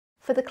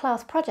For the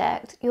class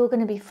project, you're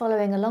going to be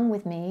following along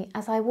with me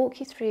as I walk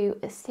you through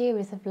a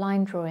series of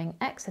line drawing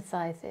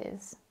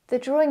exercises. The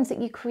drawings that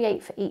you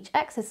create for each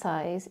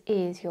exercise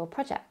is your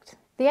project.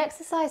 The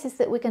exercises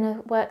that we're going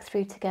to work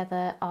through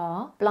together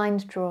are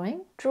blind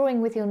drawing, drawing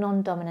with your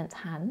non-dominant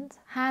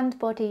hand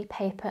body,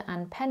 paper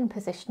and pen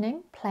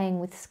positioning, playing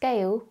with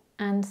scale,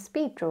 and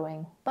speed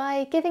drawing.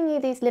 By giving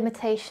you these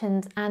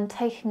limitations and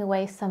taking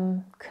away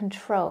some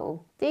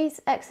control,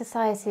 these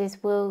exercises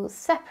will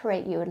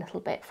separate you a little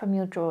bit from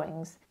your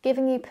drawings,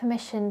 giving you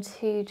permission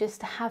to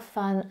just have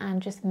fun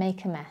and just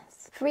make a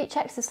mess. For each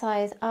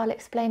exercise, I'll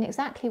explain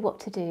exactly what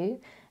to do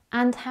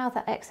and how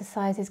that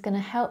exercise is going to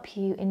help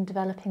you in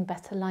developing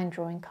better line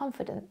drawing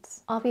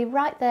confidence. I'll be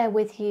right there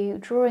with you,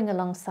 drawing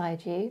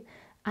alongside you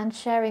and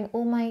sharing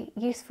all my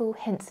useful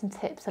hints and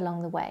tips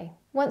along the way.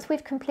 Once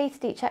we've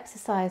completed each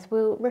exercise,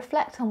 we'll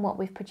reflect on what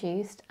we've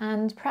produced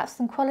and perhaps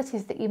some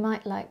qualities that you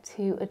might like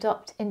to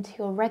adopt into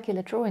your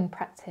regular drawing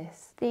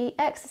practice. The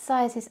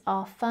exercises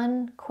are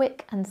fun,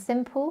 quick and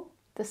simple.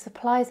 The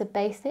supplies are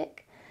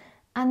basic,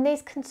 and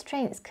these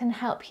constraints can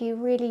help you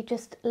really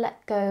just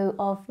let go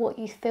of what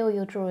you feel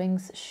your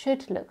drawings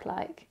should look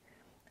like,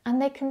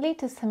 and they can lead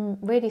to some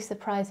really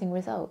surprising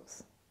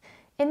results.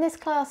 In this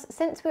class,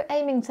 since we're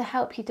aiming to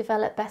help you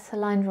develop better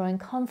line drawing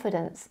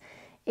confidence,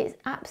 it's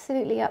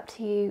absolutely up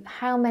to you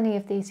how many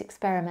of these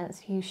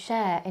experiments you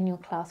share in your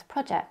class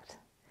project.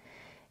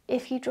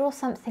 If you draw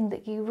something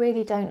that you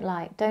really don't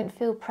like, don't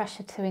feel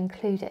pressure to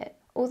include it.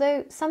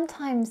 Although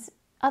sometimes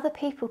other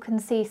people can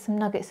see some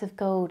nuggets of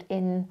gold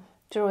in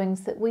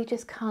drawings that we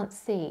just can't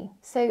see.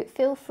 So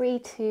feel free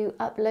to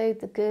upload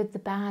the good, the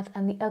bad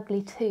and the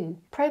ugly too.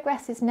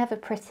 Progress is never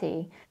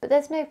pretty, but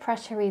there's no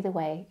pressure either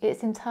way.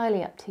 It's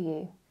entirely up to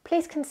you.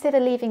 Please consider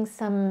leaving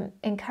some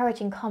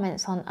encouraging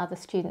comments on other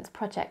students'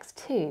 projects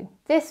too.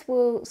 This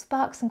will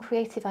spark some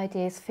creative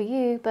ideas for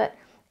you, but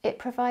it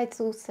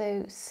provides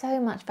also so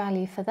much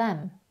value for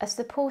them. A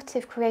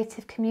supportive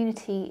creative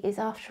community is,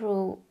 after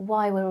all,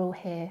 why we're all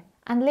here.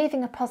 And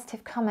leaving a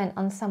positive comment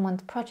on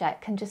someone's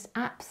project can just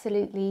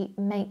absolutely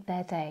make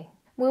their day.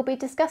 We'll be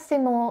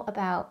discussing more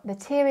about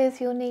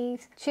materials you'll need,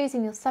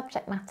 choosing your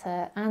subject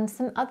matter, and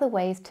some other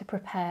ways to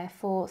prepare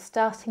for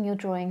starting your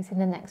drawings in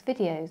the next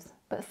videos.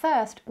 But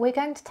first, we're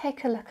going to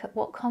take a look at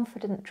what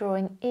confident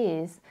drawing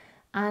is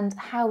and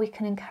how we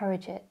can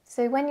encourage it.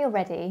 So when you're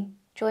ready,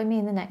 join me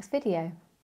in the next video.